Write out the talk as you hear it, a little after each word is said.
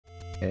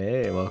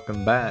Hey,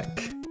 welcome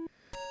back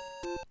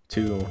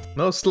to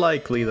most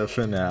likely the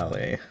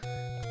finale.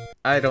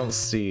 I don't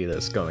see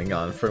this going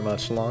on for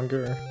much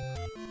longer.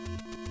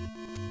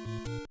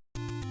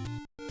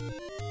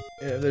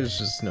 Yeah, there's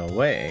just no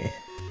way.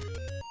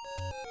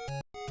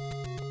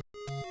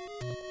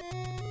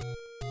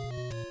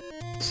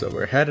 So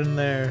we're heading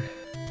there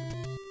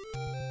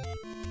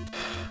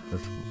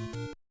with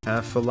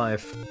half a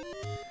life,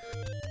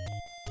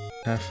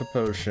 half a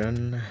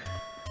potion.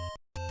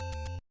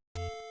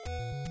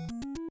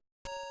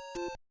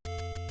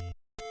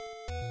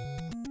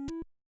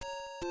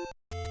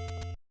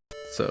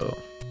 So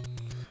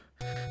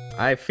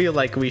I feel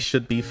like we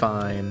should be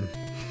fine.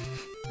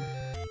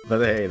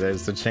 But hey,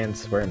 there's a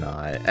chance we're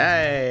not.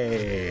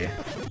 Hey!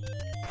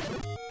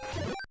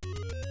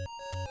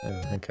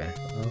 Oh, okay,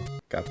 well,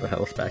 got the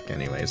health back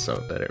anyway, so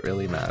did it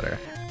really matter?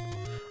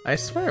 I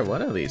swear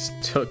one of these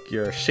took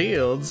your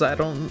shields, I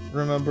don't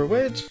remember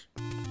which.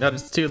 But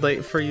it's too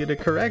late for you to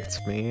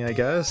correct me, I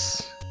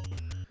guess.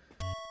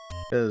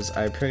 Because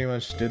I pretty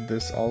much did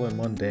this all in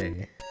one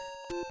day.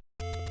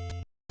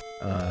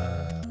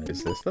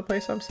 Is this the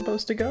place I'm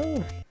supposed to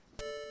go?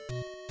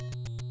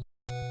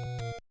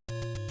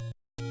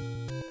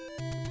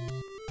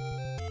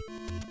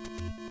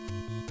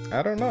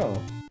 I don't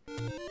know.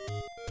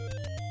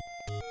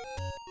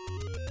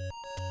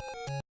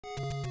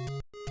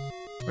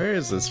 Where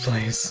is this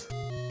place?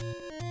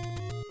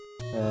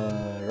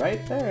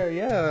 Right there,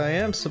 yeah, I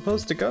am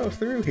supposed to go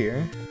through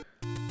here.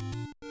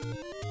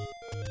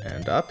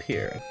 And up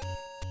here.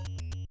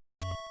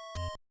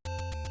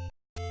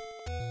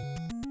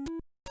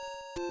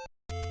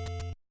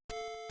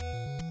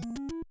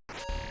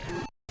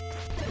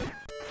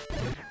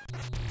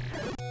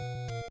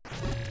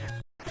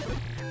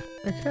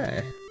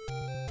 Okay.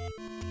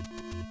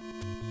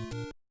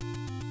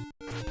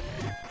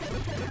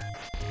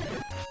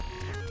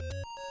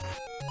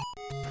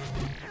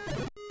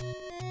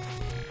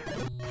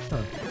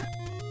 Huh.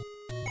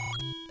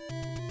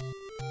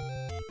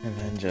 And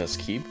then just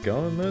keep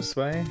going this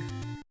way.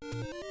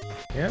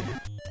 Yep.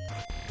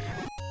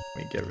 Let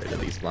me get rid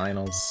of these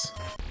vinyls.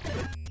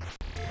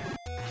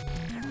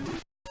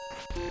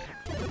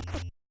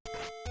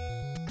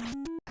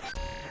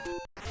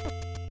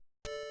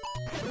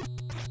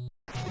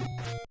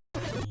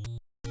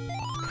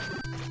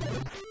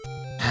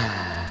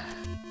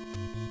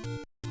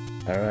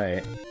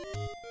 Alright.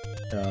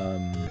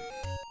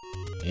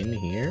 In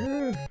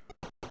here?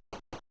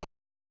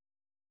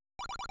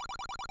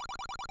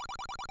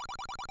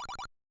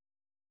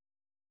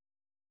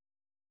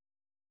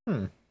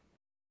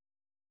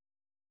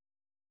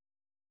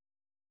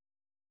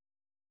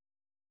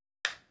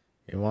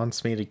 It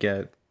wants me to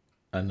get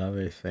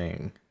another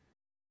thing.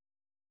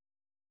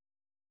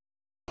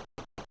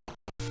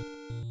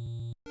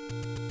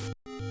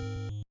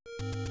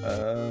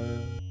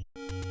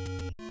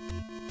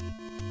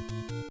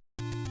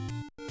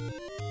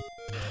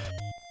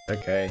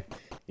 Okay.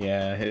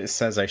 Yeah, it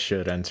says I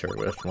should enter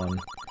with one.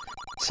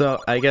 So,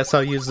 I guess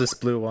I'll use this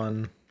blue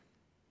one.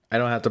 I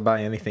don't have to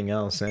buy anything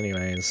else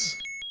anyways.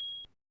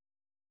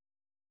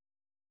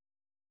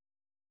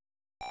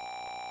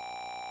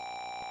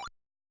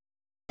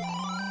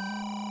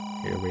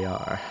 Here we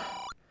are.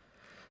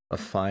 The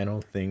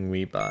final thing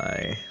we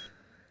buy.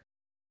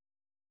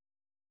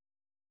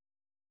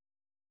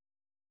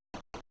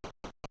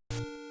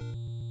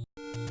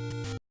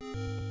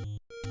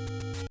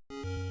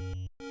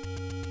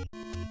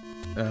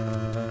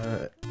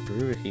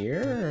 Through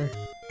here?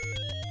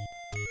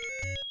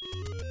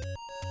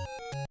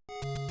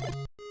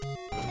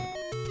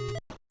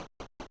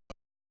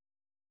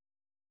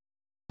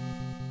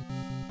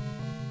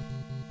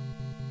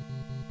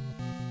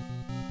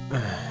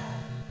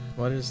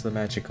 What is the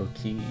magical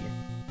key?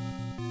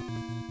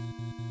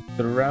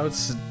 The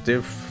routes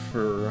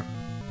differ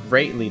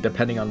greatly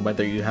depending on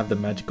whether you have the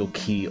magical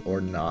key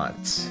or not.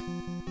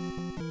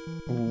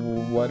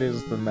 What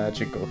is the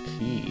magical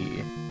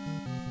key?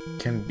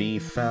 Can be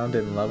found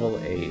in level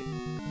 8.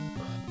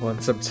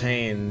 Once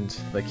obtained,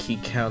 the key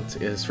count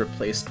is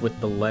replaced with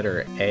the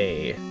letter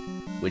A,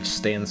 which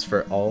stands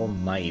for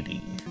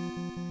Almighty.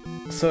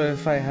 So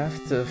if I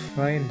have to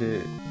find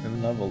it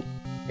in level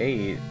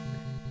 8,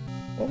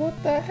 well,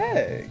 what the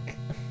heck?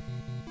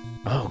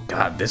 Oh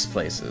god, this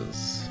place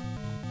is...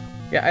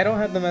 Yeah, I don't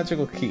have the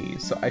magical key,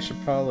 so I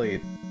should probably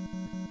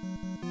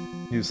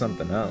do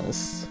something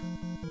else.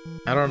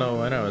 I don't know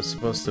when I was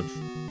supposed to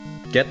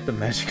get the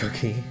magical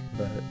key,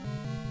 but...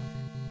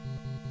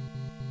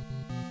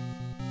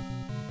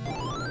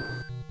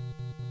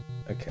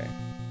 Okay,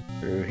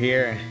 through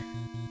here.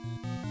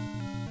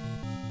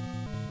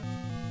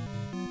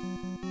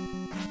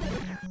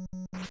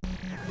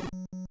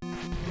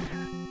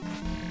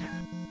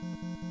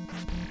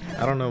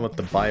 I don't know what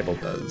the Bible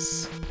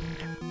does.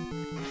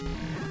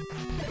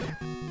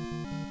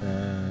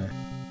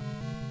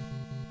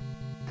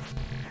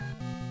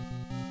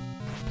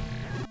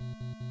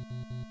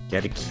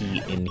 Get a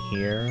key in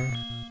here.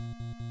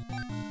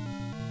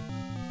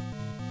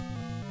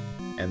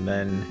 And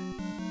then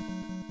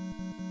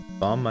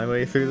bomb my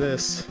way through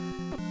this.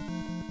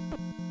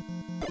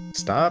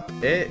 Stop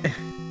it.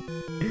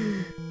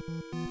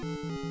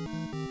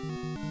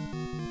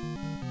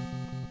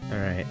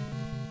 Alright.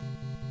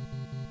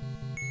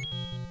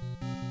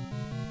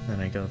 Then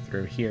I go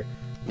through here.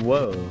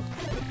 Whoa.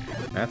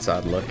 That's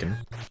odd looking.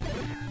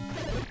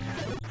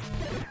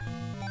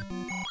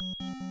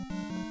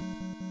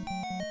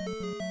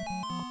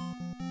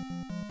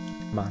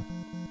 Come on.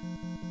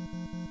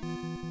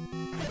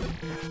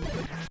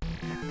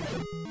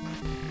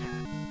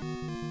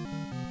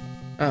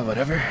 Oh,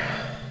 whatever.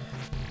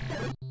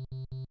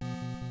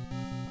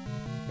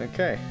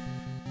 Okay.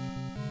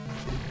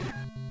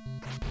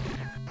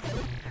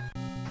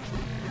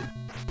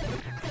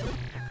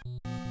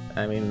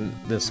 I mean,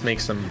 this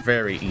makes them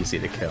very easy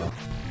to kill.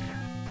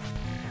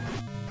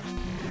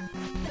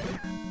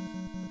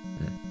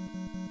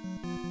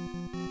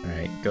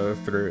 Alright, go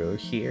through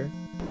here.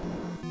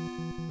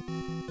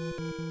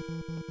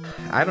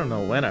 I don't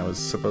know when I was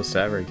supposed to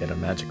ever get a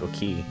magical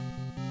key.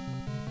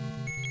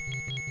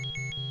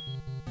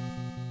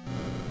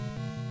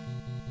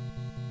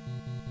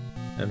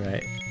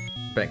 Alright,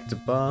 back to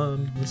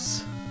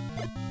bombs.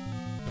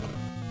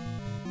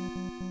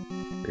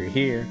 Through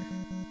here.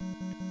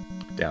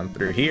 Down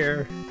through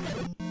here.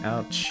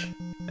 Ouch.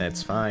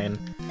 That's fine.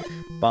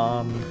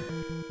 Bomb.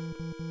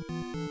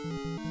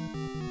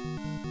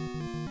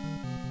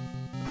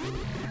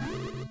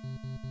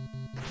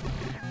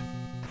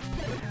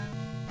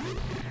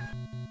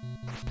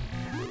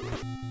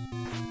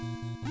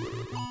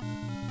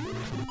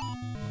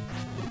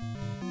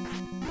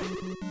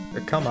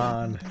 Come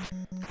on.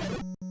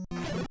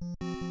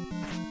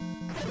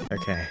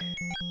 Okay.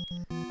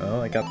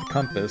 Oh, I got the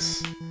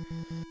compass.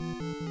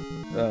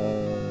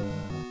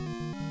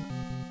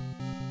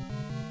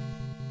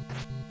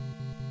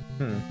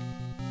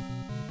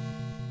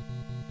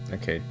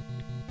 Okay.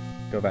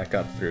 Go back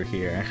up through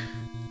here.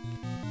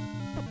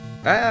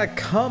 Ah,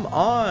 come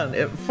on!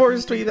 It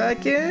forced me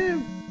back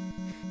in!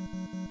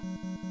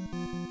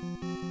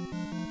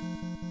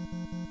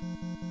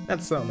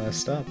 That's so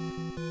messed up.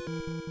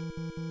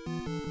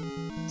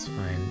 It's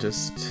fine,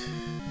 just...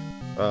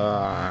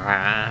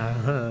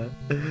 Why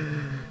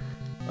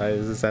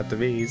does this have to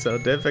be so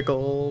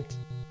difficult?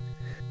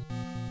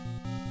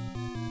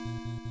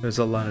 There's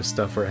a lot of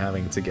stuff we're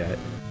having to get.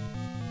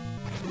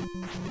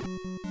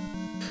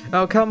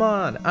 Oh, come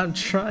on! I'm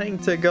trying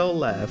to go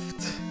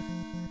left.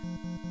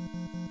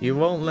 You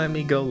won't let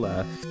me go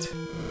left.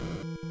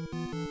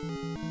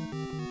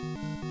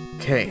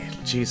 Okay,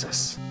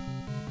 Jesus.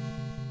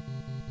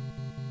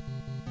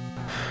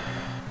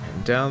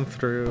 And down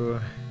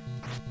through...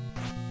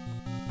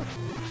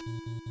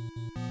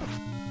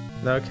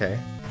 Okay.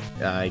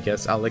 I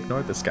guess I'll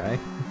ignore this guy.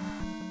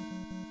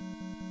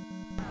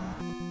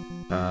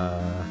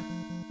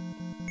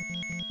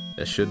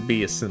 This should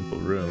be a simple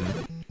room.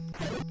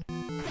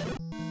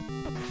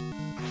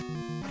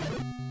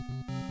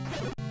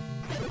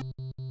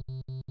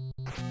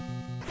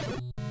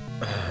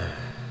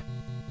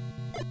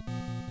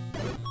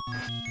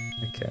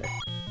 Okay.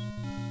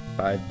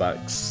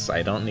 $5.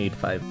 I don't need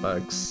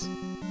 $5.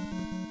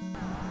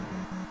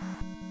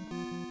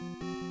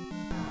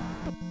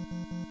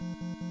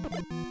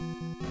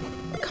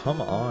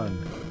 Come on.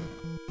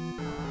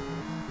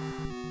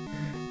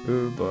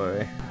 Ooh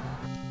boy.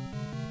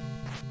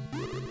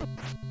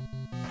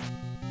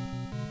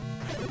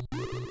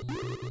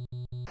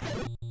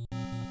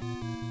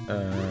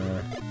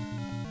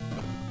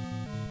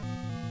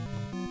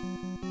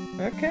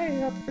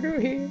 Okay, up through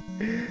here.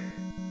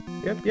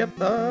 Yep,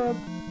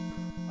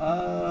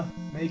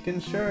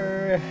 making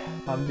sure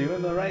I'm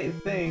doing the right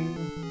thing.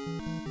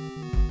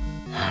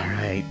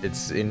 Alright,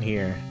 it's in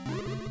here.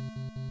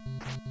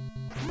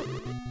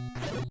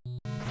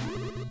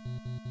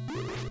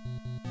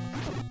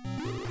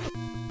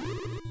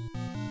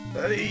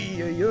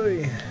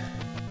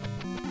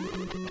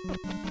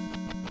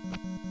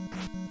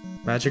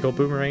 Magical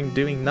boomerang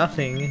doing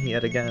nothing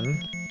yet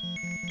again.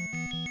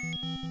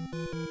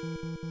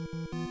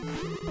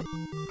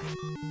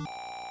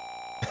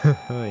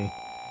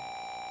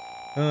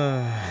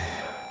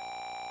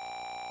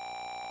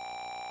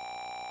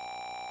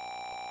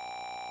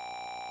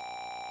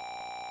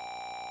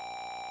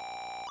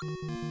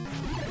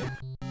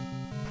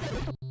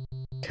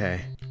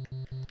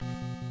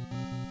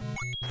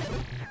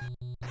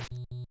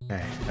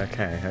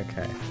 Okay.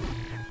 Okay.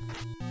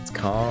 It's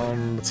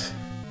calmed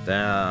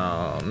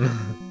down.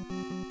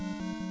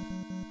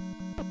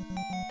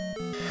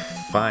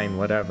 Fine,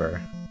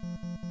 whatever.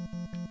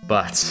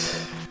 But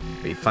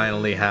we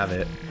finally have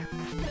it.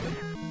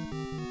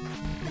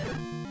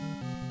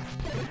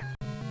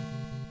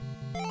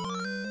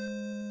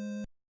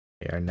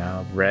 We are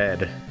now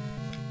red.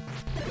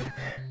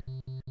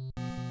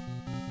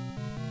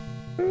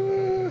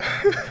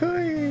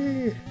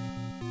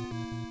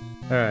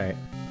 Alright.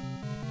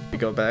 We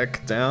go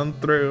back down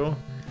through.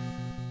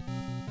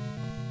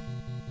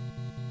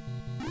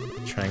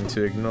 Trying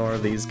to ignore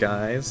these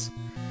guys.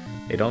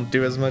 They don't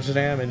do as much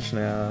damage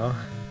now.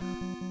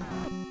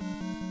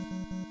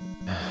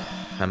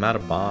 I'm out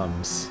of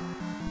bombs.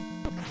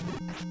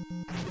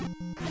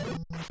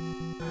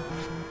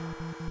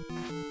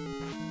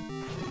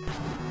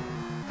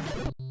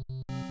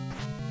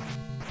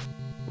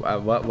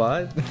 What?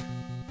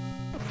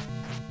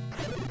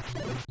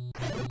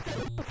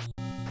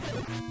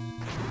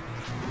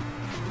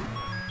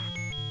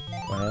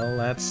 Well,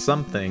 that's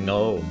something.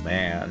 Oh,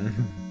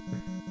 man.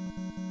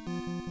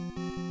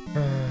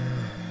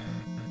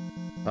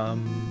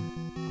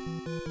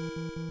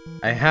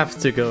 I have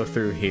to go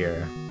through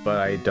here, but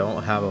I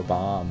don't have a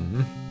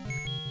bomb.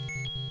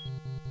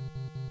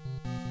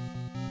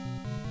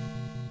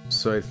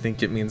 So I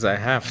think it means I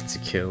have to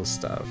kill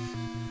stuff.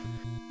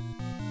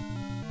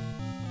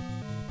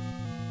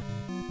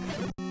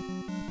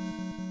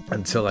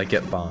 Until I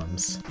get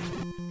bombs.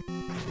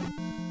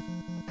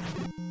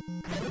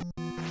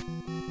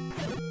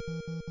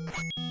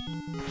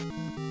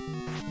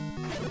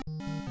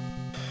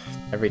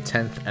 Every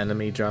 10th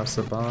enemy drops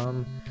a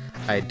bomb.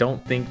 I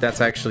don't think that's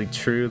actually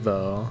true,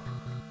 though.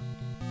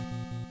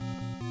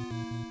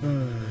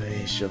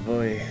 Hey,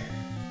 boy.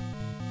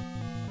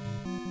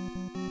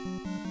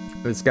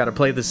 It's gotta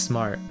play this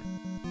smart.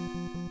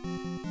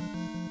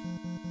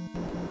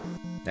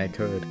 I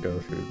could go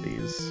through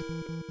these.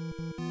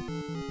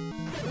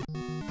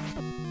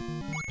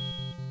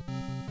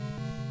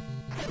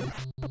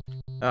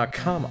 Oh,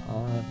 come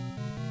on.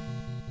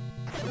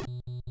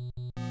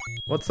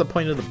 What's the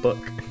point of the book?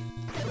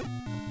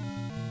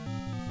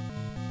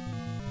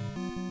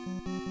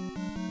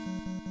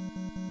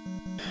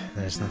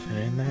 There's nothing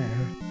in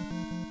there.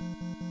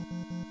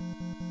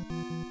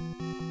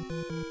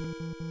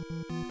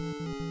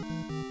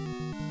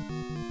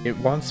 It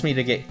wants me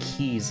to get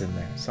keys in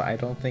there, so I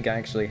don't think I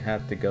actually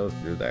have to go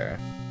through there.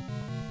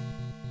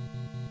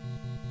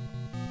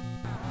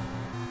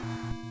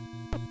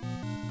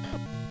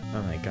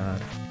 Oh my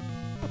god.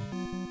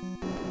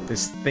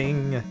 This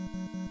thing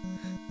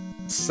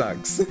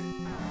sucks.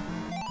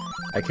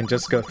 I can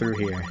just go through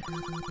here.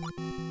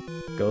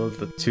 Go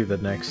to the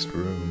next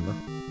room.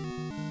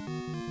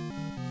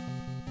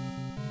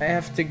 I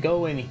have to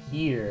go in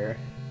here.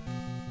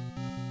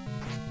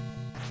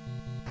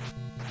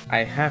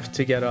 I have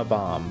to get a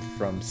bomb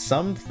from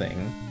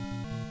something.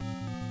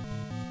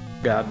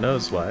 God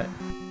knows what.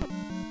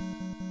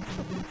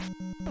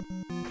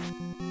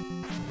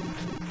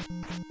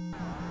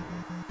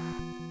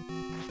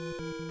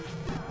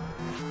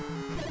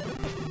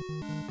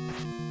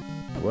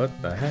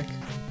 What the heck?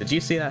 Did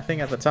you see that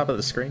thing at the top of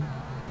the screen?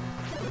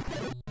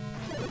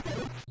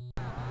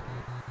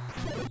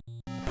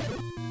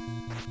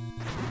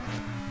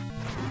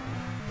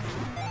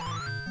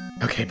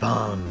 Okay,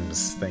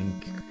 bombs.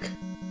 Thank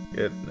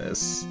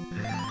goodness.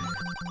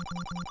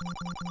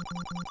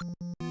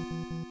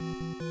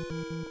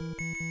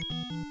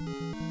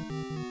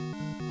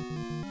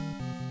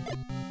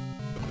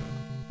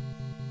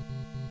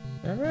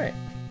 Alright.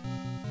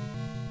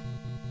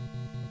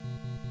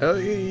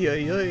 Oy,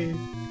 oy, oy.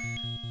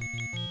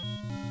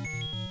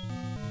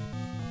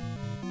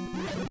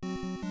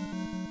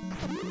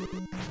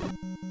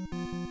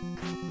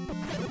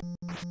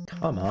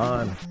 Come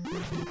on.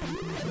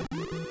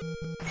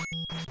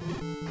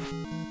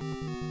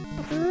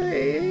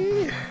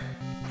 Hey.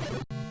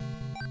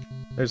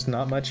 There's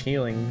not much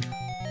healing.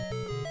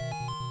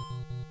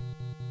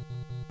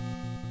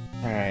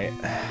 Alright.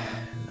 Now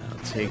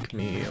take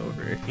me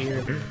over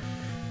here.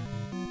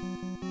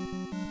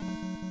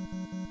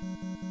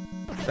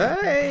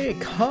 Hey,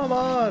 come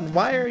on!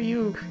 Why are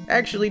you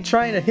actually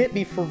trying to hit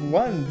me for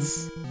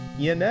once?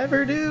 You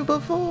never do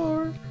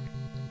before.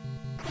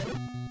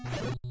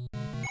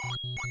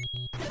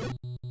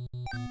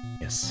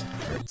 Yes,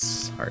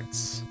 hearts,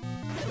 hearts.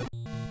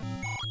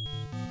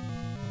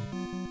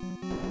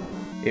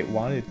 It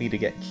wanted me to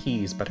get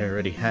keys, but I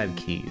already had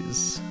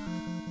keys.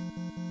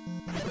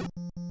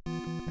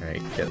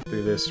 Alright, get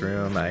through this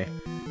room. I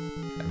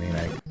mean,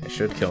 I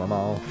should kill them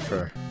all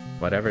for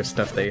whatever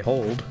stuff they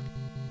hold.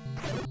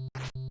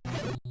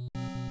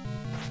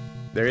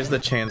 There is the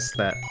chance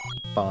that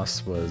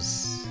boss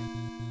was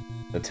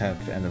the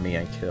 10th enemy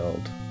I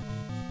killed.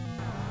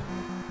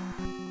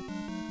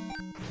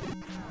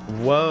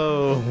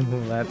 Whoa,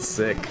 that's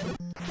sick.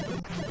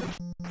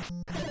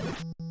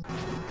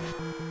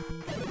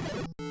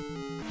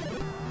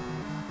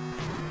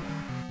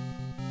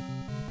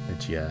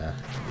 But yeah.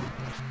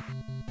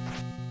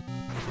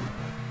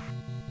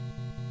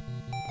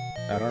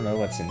 I don't know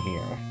what's in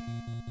here.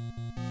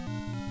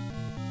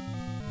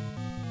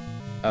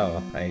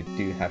 Oh, I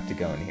do have to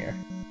go in here.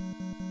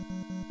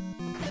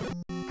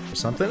 Or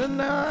something?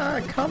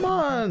 Come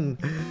on!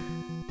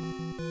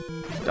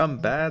 Dumb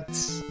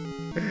bats.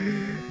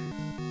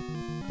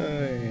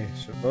 Hey,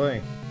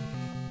 boy.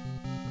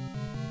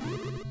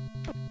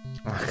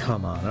 Oh,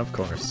 come on, of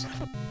course.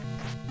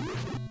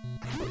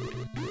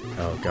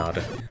 Oh,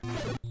 God.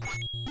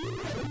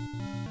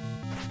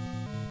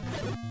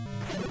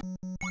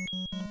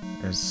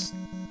 There's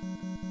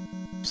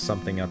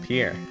something up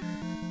here.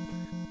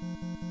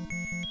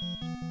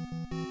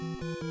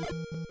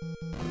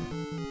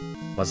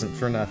 Wasn't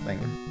for nothing.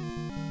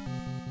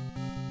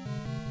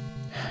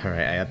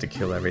 Alright, I have to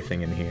kill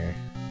everything in here.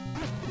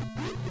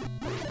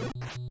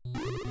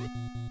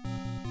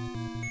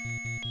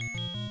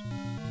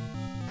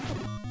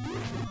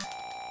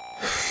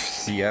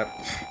 Yep.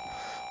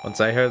 Once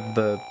I heard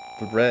the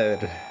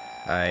red,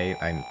 I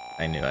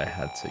knew I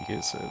had to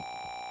use it.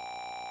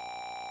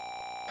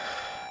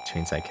 Which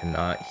means I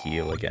cannot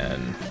heal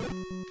again.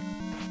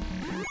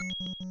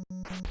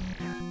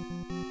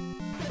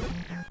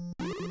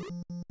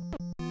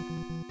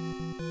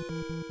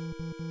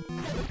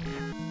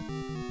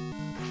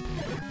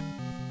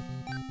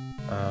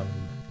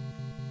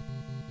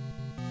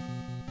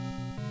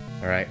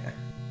 Alright.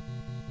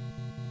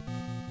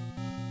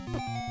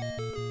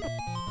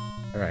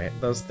 Alright,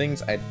 those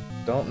things, I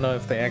don't know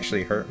if they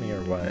actually hurt me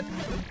or what.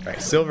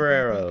 Alright, silver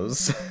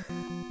arrows.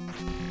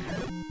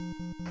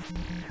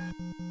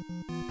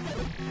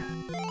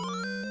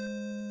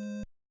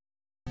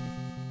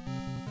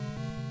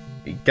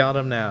 We got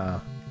him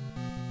now.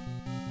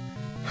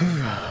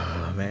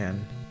 Oh,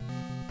 man.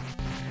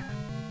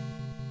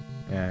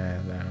 Yeah,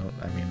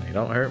 I mean, they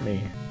don't hurt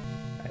me.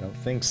 I don't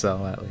think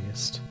so, at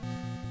least.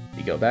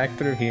 We go back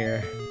through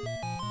here.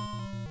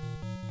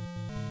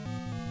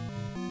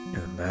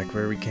 And back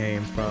where we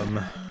came from.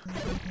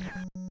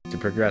 To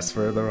progress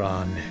further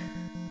on.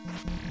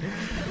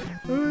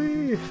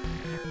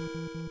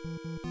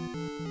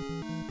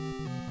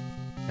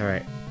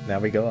 Alright, now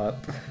we go up.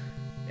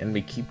 And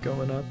we keep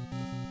going up.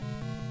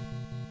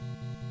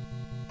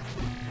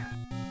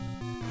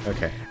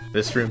 Okay,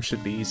 this room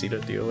should be easy to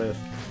deal with.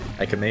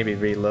 I can maybe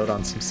reload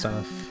on some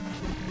stuff.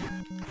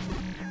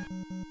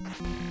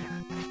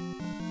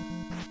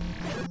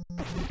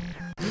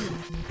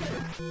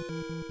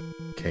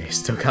 Okay,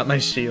 still got my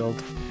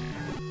shield.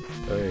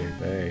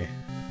 Hey.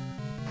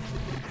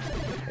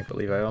 I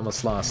believe I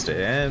almost lost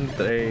it, and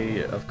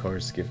they, of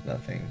course, give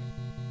nothing.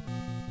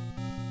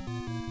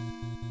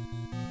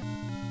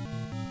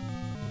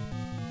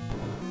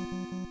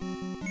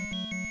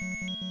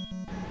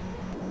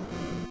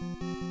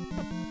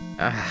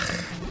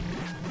 Ah,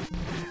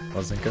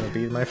 wasn't gonna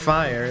be my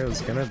fire, it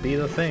was gonna be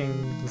the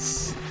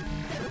things.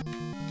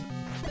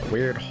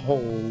 Weird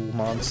hole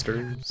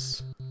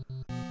monsters.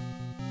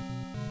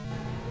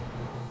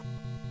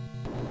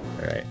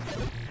 Alright.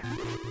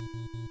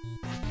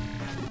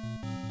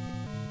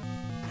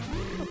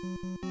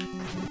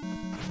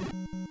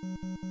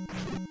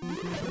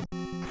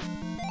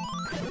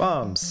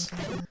 Bombs!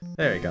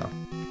 There we go.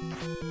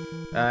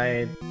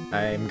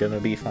 I'm gonna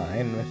be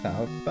fine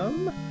without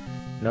them.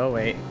 No,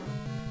 wait.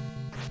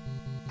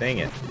 Dang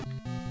it.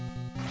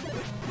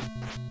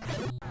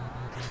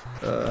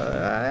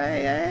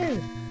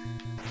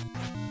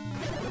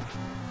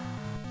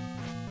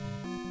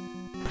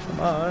 Come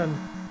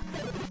on.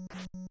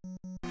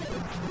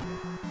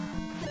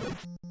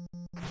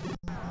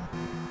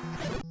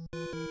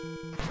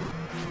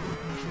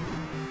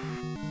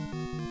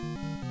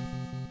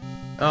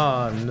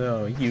 Oh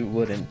no, you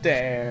wouldn't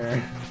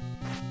dare.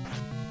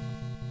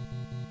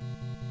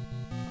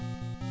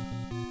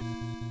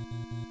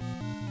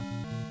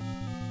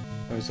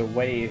 There's a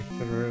way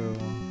through.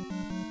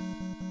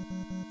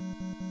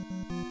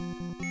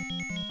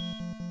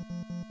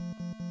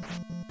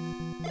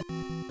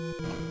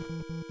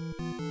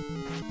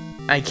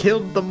 I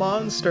killed the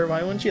monster,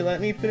 why won't you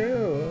let me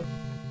through?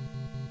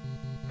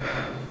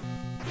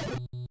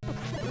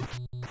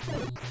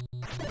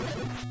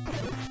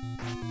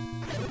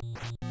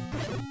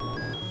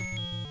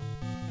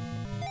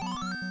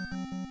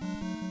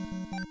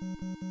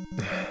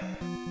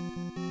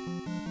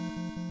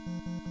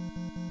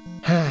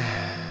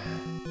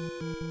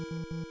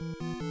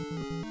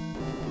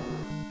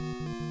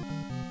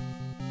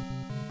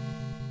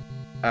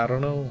 I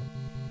don't know.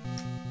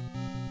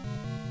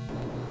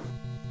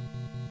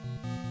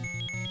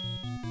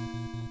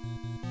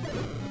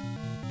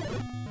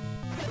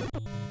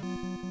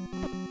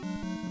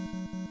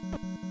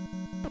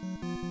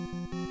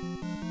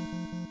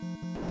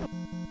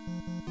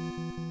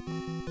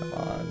 Come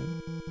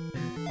on.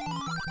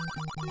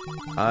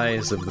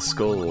 Eyes of the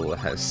Skull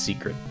has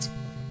secret.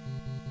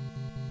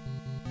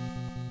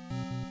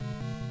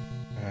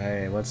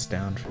 Alright, what's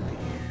down from here?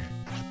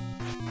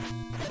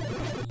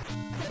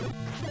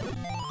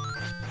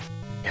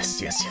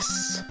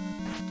 Yes.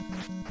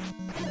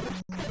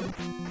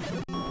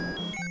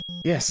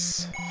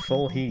 Yes,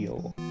 full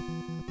heal.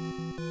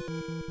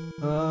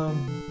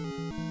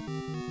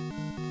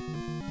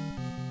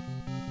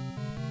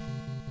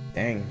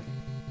 Dang.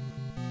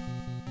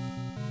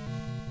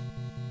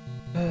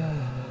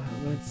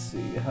 Let's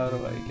see, how do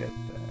I get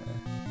there?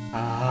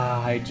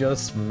 Ah, I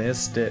just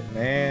missed it,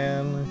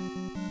 man.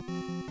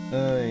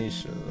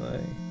 Should I?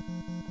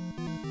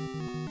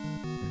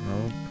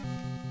 Nope.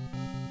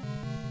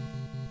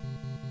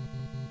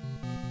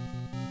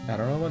 I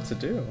don't know what to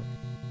do.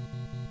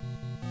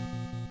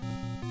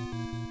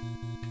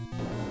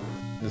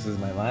 This is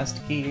my last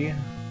key.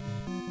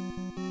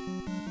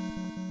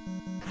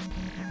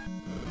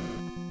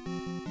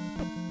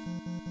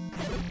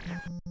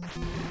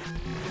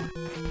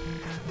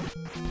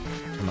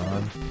 Come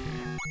on.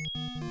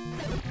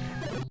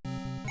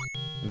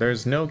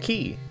 There's no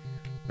key.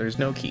 There's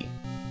no key.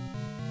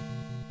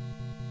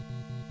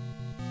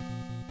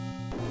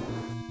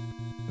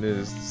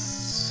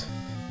 This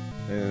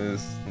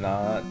is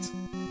not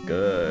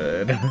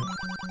good.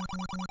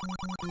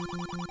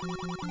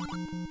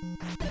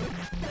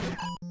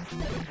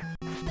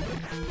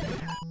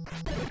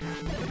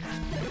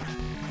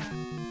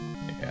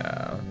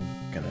 Yeah, I'm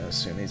gonna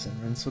assume he's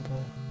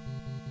invincible.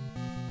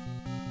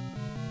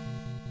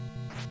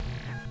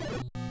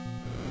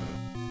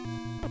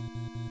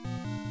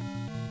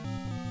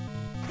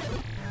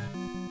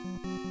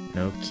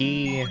 No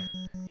key.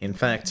 In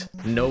fact,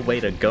 no way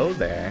to go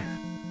there.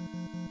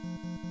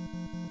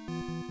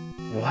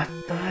 What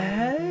the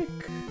heck?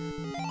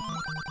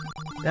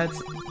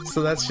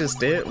 That's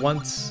just it?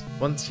 Once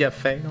you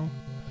fail?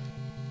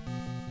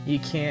 You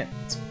can't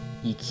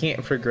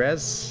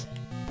progress?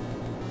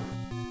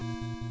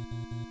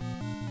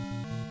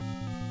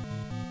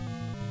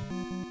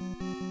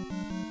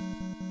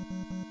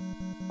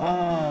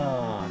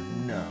 Oh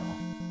no.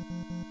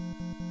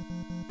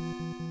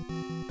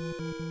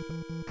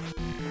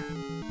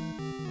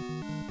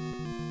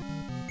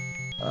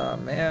 Oh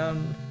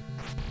man.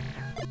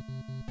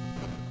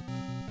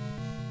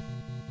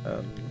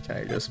 Can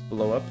I just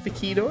blow up the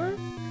key door?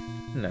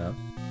 No.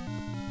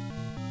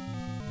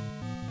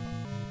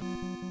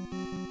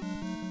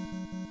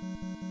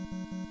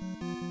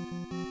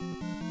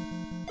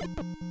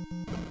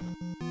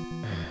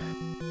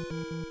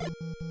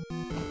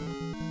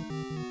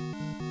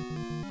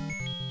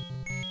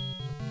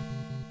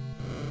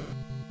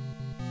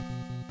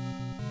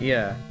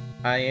 Yeah,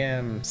 I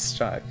am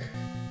stuck.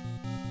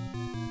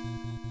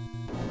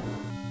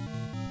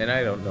 And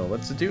I don't know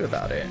what to do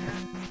about it.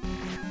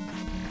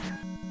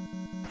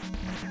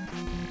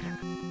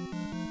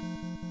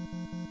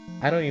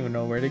 I don't even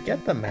know where to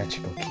get the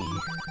magical key.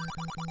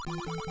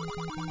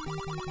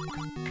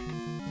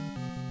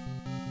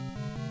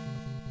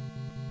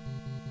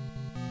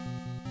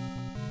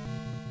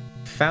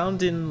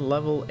 Found in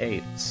level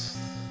 8.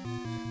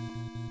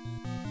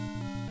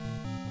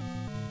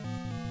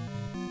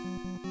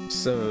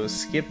 So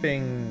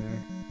skipping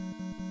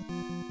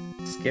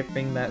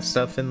that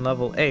stuff in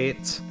level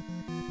 8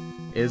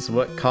 is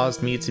what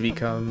caused me to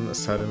become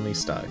suddenly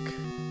stuck.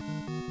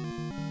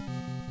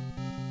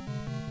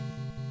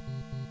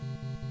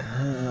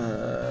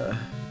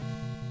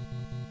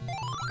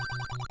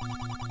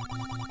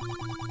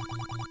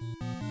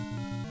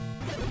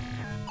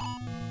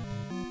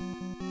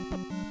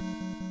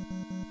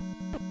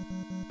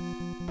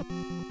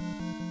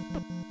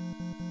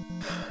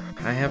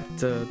 I have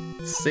to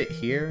sit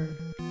here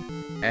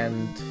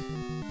and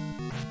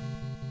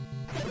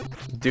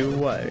do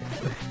what?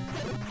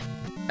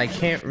 I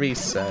can't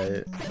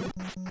reset.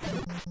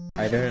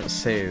 I don't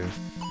save.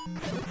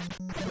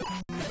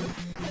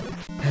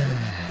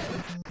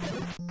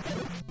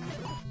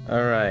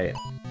 Alright.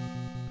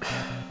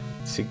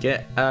 To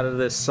get out of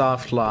this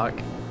soft lock,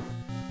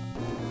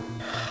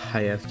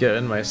 I have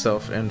given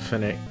myself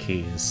infinite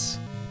keys.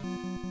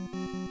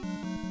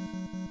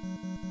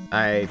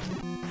 I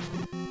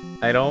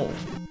don't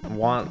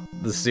want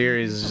the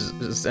series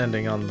just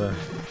ending on the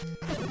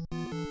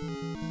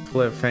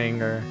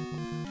cliffhanger.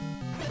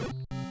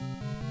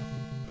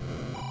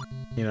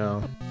 You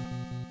know,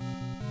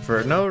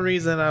 for no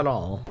reason at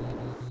all.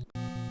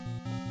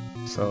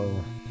 So,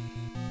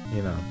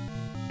 you know,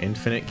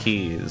 infinite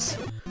keys.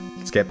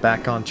 Let's get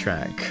back on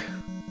track.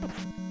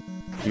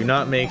 Do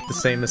not make the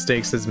same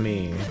mistakes as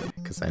me,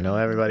 because I know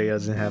everybody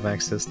doesn't have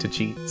access to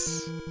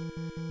cheats.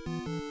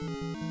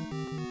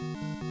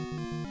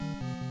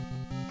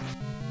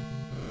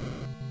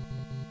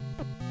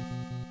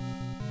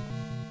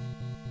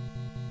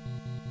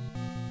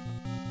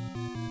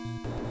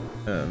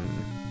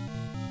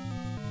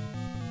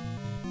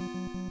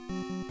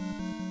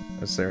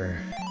 Is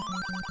there...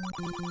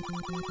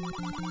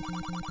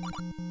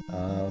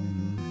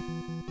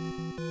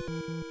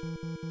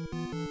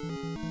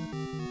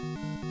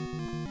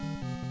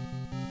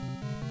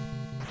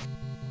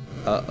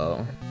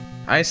 Uh-oh.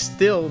 I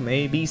still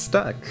may be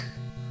stuck.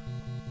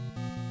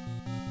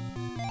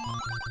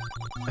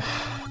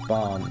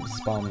 Bombs.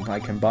 Bomb. I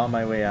can bomb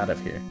my way out of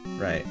here.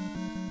 Right.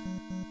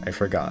 I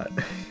forgot.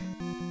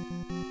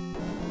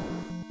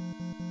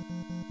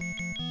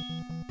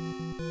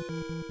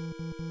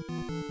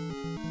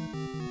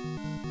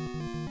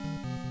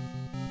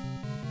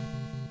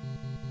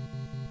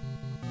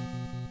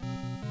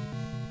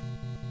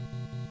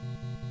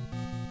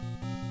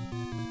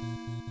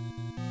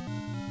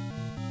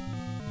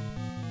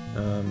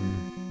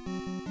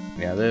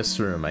 Yeah, this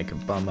room, I can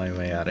bomb my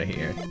way out of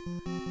here.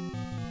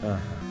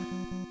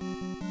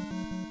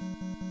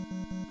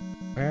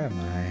 Where am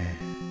I?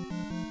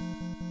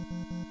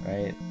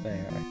 Right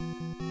there.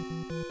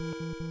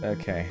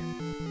 Okay.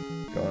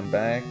 Going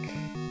back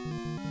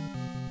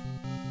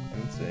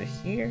into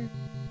here.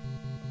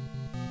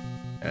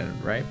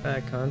 And right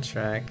back on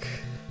track.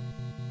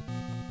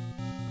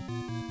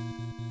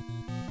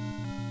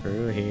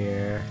 Through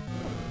here.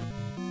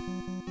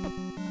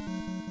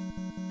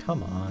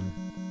 Come on.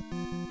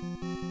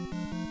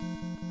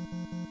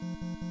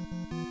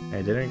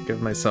 I didn't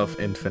give myself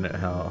infinite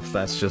health,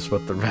 that's just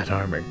what the red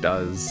armor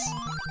does.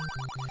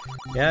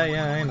 Yeah,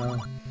 I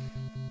know.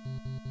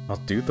 I'll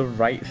do the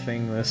right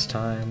thing this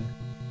time.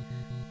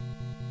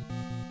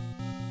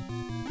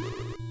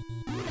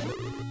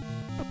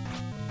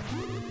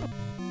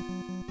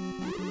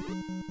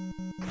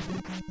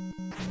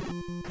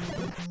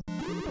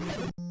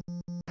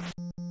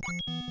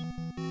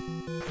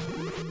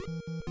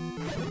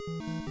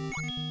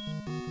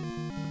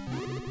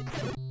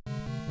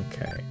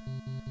 Okay.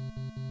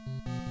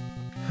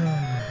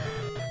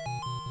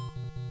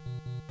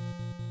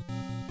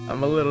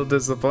 I'm a little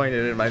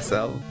disappointed in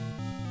myself.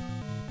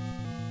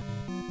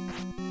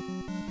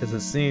 Because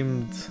it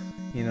seemed,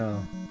 you know,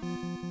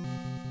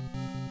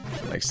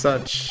 like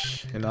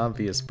such an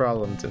obvious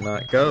problem to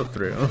not go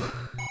through.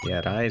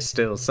 Yet I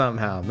still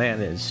somehow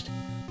managed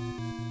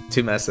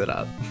to mess it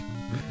up.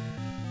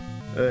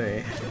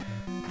 Hey.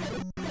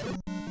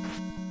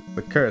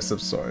 The curse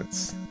of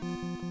sorts.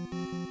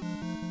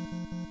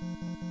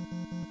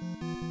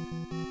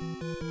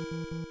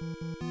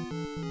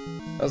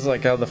 That was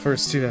like how the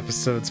first 2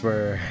 episodes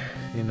were,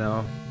 you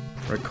know,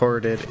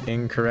 recorded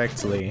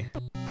incorrectly.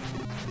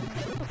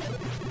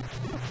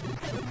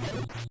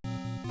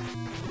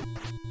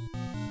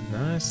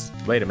 Nice.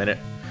 Wait a minute.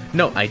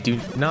 No, I do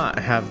not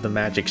have the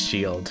magic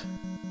shield.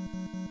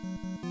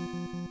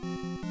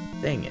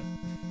 Dang it.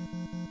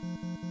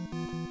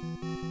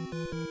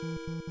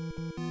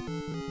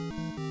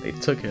 They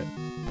took it.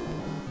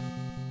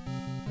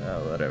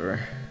 Oh, whatever.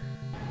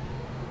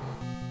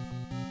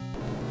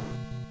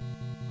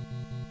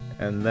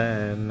 And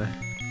then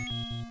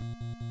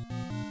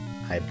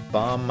I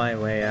bomb my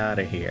way out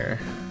of here.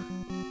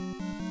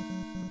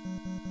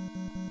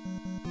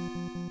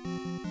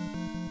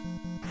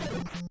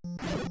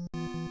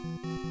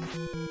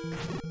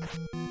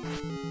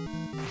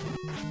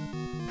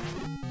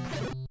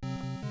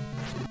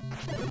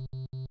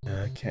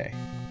 Okay.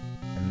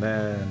 And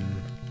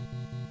then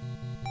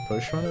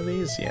push one of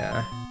these?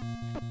 Yeah.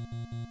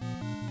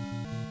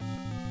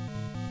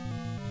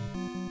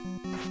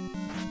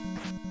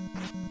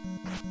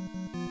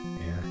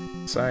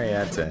 Sorry I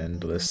had to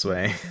end this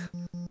way.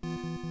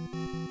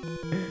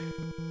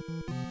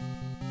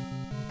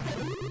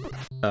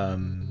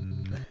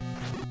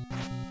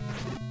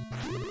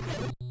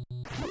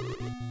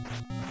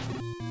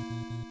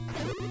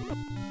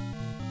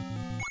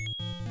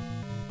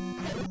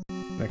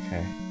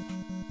 Okay.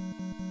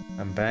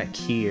 I'm back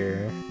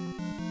here.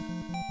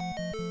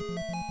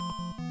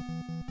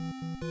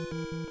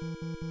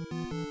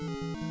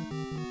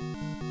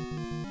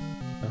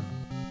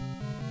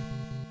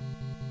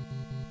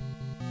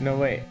 No,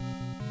 wait.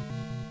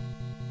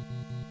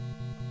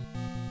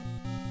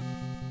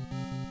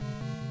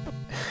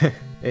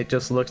 It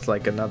just looked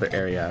like another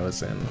area I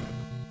was in.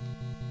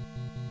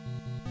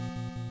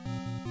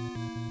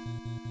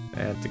 I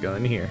had to go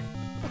in here.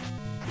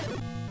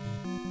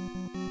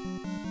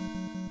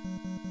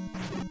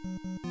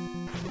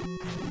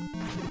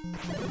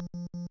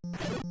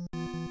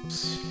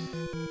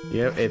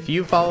 Yep, if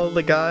you follow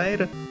the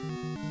guide,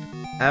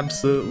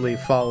 absolutely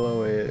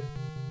follow it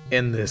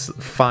in this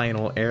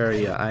final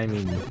area. I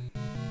mean,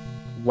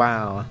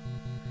 wow.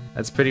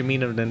 That's pretty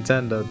mean of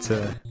Nintendo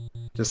to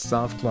just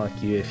soft lock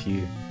you if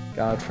you,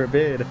 God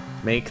forbid,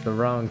 make the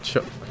wrong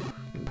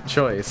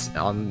choice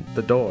on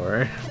the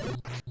door.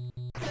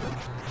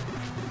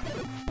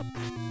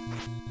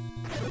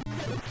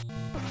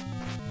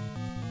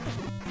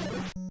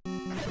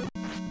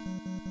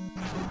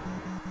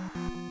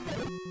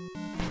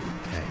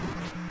 Okay.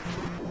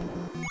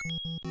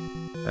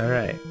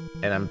 Alright,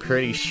 and I'm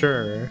pretty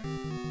sure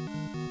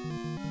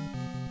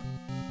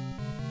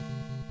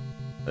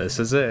this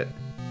is it.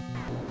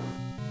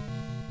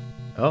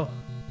 Oh.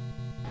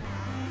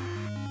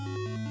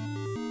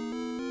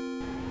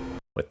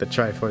 With the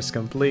Triforce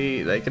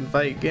complete, they can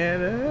fight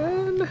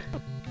Ganon.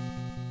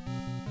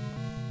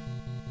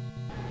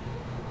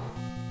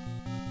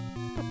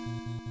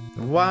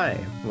 Why?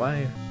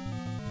 Why?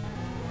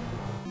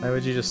 Why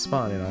would you just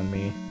spawn it on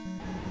me?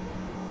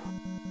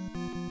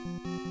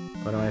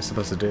 What am I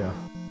supposed to do?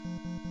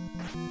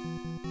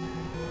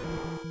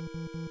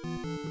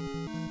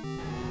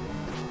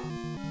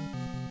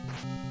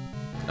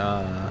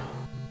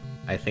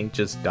 I think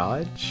just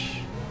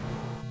dodge?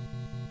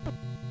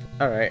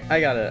 Alright,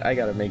 I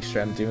gotta make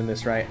sure I'm doing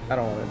this right. I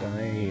don't wanna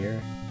die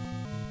here.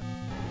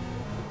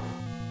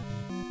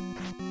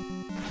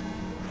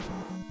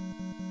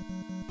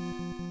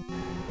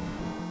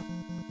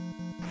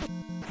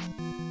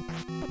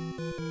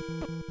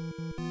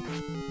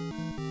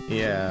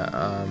 Yeah,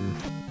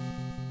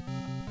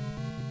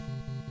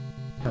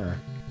 huh.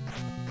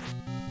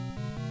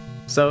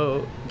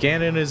 So,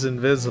 Ganon is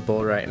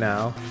invisible right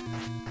now.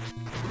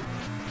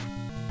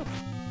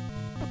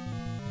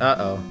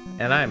 Uh-oh,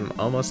 and I'm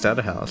almost out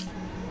of health.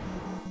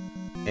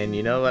 And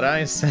you know what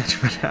I said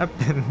would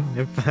happen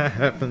if that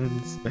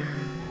happens?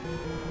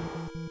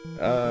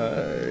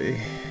 Okay.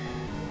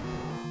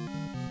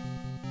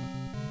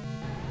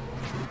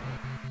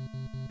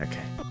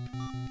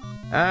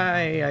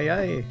 Ay, ay,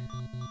 ay.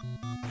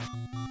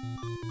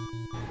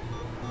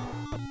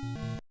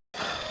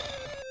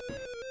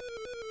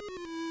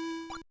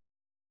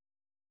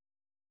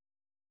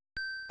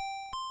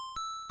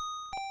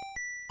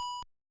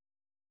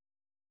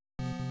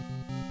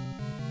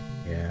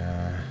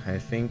 I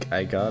think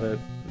I got it.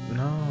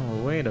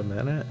 No, wait a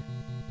minute.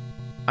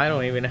 I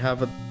don't even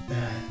have a...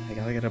 I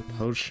gotta get a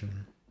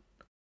potion.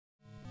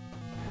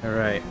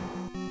 Alright,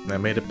 I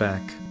made it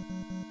back.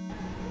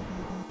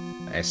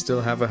 I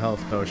still have a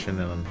health potion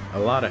and a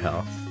lot of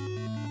health.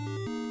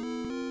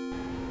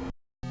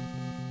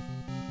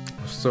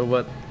 So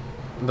what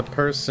the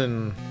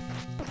person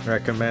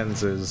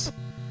recommends is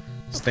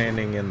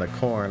standing in the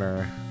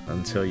corner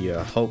until you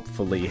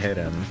hopefully hit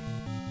him.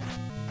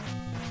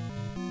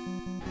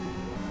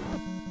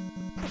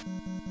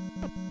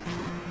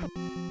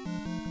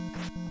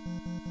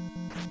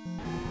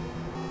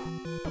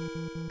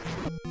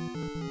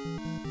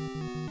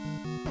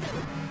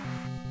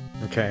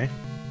 Okay,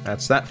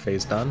 that's that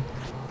phase done.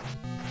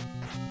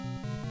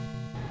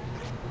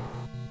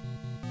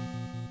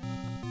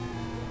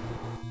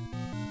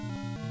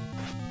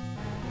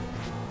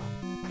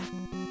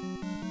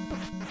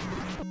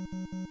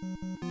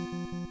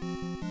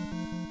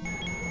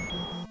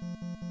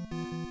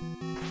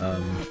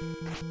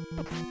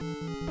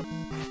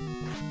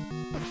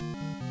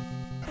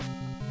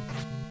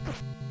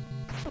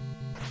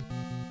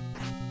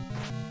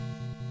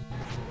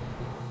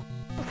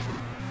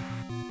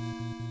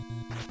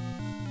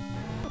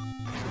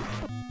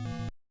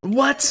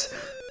 What?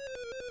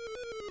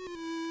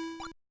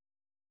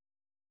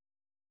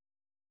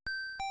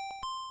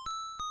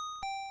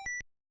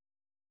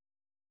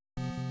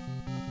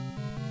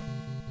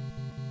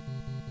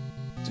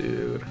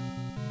 Dude,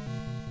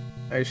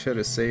 I should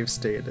have save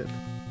stated.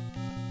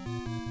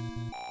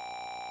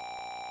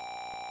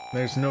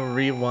 There's no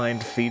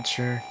rewind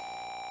feature,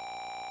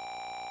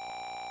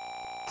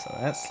 so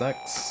that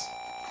sucks.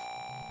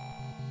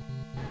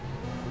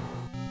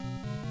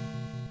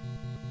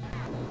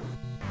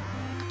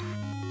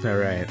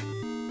 Alright.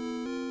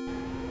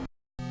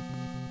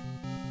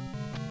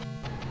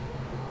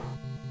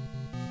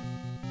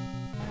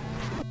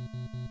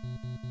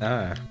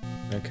 Ah,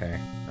 okay.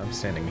 I'm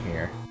standing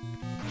here.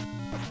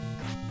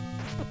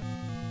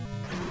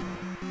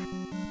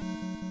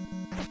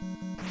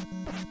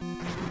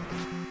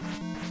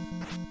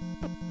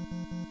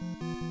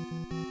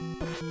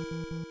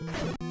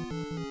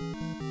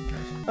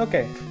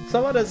 Okay,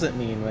 so what does it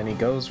mean when he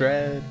goes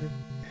red?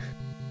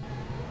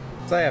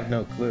 'Cause I have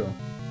no clue.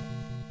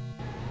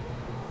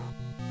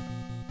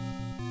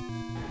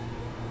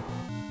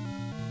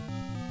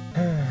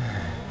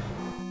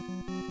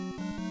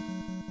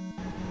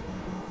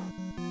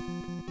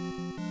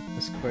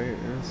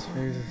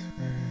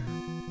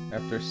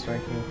 After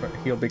striking,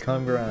 he'll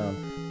become ground.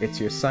 It's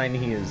your sign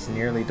he is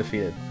nearly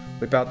defeated.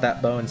 Whip out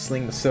that bow and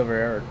sling the silver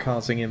arrow,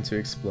 causing him to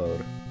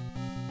explode.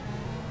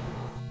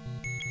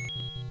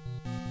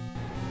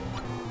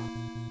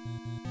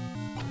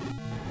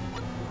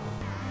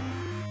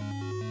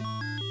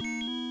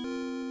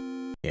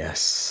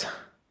 Yes.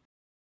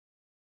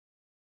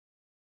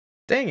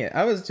 Dang it,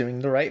 I was doing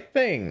the right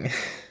thing.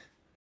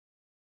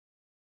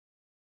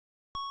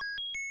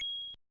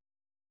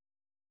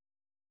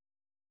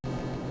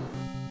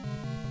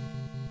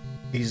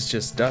 He's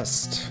just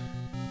dust.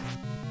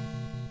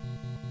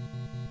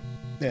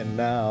 And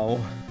now...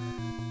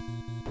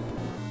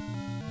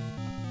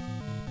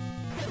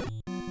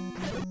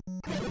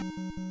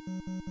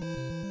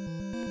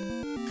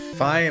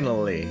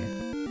 finally,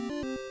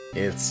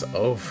 it's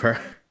over.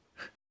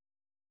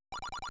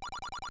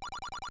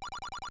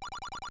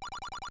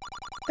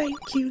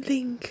 Thank you,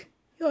 Link.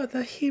 You're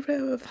the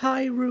hero of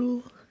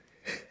Hyrule.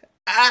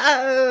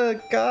 Ah,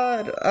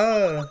 God,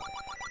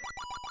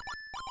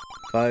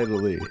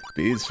 Finally,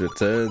 Beast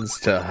returns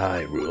to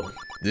Hyrule.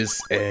 This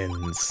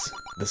ends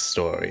the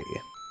story.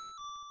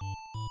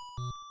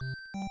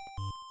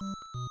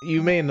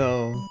 You may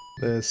know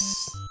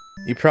this,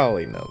 you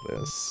probably know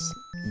this,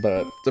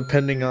 but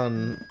depending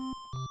on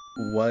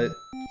what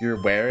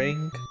you're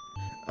wearing,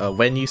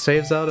 when you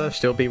save Zelda,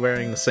 she'll be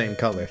wearing the same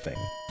color thing.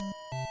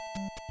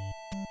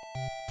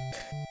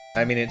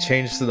 I mean, it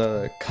changed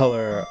the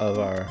color of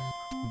our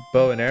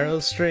bow and arrow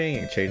string,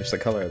 it changed the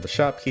color of the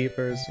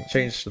shopkeepers, it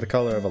changed the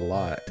color of a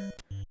lot.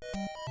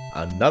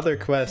 Another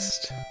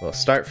quest will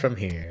start from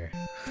here.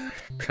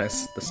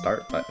 Press the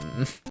start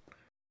button.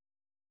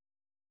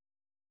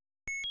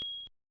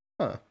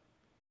 Huh.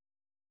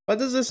 What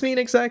does this mean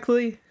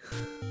exactly?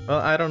 Well,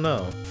 I don't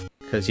know,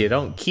 because you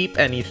don't keep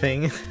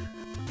anything.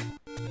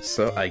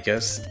 So I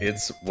guess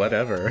it's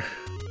whatever.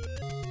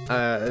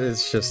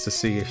 It's just to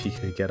see if you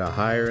could get a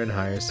higher and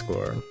higher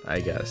score, I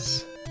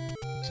guess.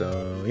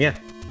 So yeah,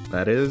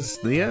 that is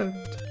the end.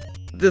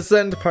 This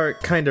end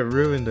part kind of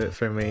ruined it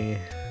for me.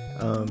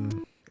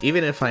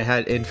 Even if I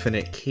had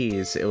infinite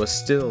keys, it was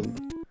still,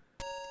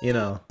 you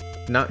know,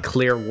 not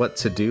clear what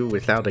to do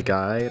without a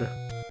guide.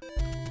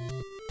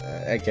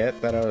 I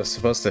get that I was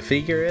supposed to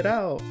figure it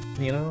out,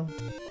 you know,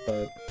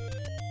 but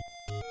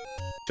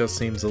just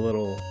seems a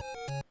little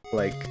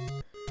like,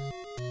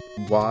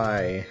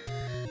 why?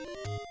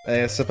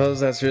 I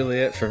suppose that's really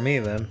it for me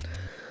then.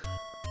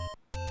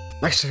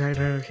 Like, subscribe,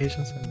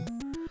 notifications,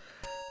 and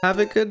have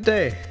a good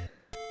day.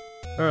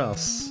 Or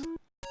else.